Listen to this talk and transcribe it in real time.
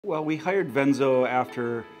Well, we hired Vnzo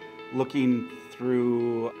after looking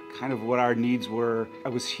through kind of what our needs were. I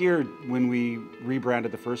was here when we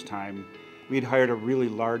rebranded the first time. We had hired a really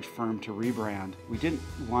large firm to rebrand. We didn't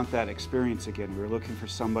want that experience again. We were looking for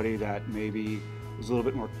somebody that maybe was a little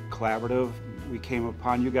bit more collaborative. We came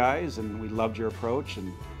upon you guys and we loved your approach.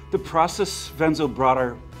 And the process Vnzo brought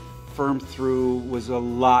our firm through was a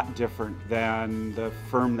lot different than the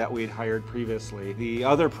firm that we'd hired previously. The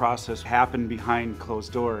other process happened behind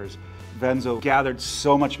closed doors. Vnzo gathered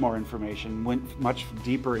so much more information, went much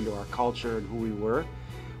deeper into our culture and who we were,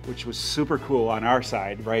 which was super cool on our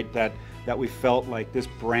side, right? That we felt like this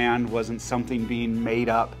brand wasn't something being made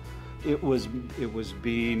up. It was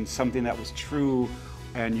being something that was true,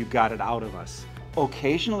 and you got it out of us.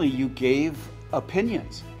 Occasionally you gave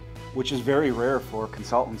opinions, which is very rare for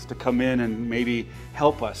consultants to come in and maybe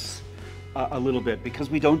help us a little bit, because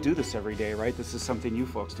we don't do this every day, right? This is something you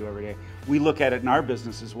folks do every day. We look at it in our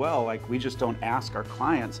business as well, like we just don't ask our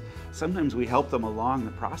clients. Sometimes we help them along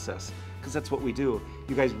the process, because that's what we do.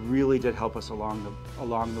 You guys really did help us along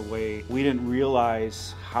the way. We didn't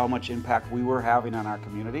realize how much impact we were having on our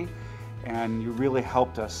community, and you really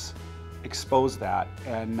helped us expose that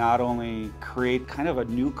and not only create kind of a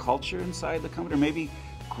new culture inside the company, or maybe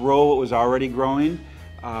grow what was already growing,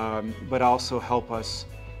 but also help us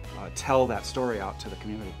tell that story out to the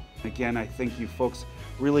community. Again, I think you folks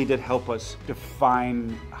really did help us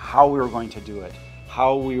define how we were going to do it,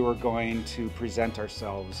 how we were going to present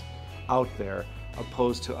ourselves out there,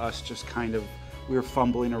 opposed to us just kind of, we were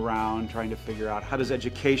fumbling around trying to figure out how does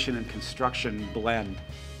education and construction blend.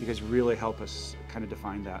 You guys really help us kind of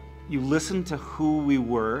define that. You listened to who we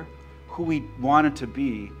were, who we wanted to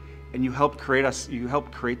be, and you helped create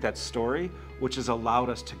that story, which has allowed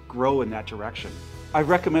us to grow in that direction. I've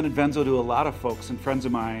recommended Vnzo to a lot of folks and friends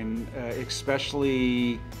of mine,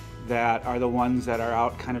 especially that are the ones that are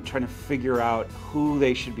out kind of trying to figure out who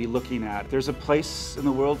they should be looking at. There's a place in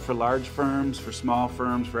the world for large firms, for small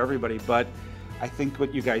firms, for everybody, but I think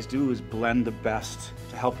what you guys do is blend the best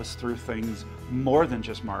to help us through things more than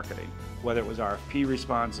just marketing, whether it was RFP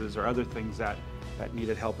responses or other things that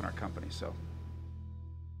needed help in our company. So.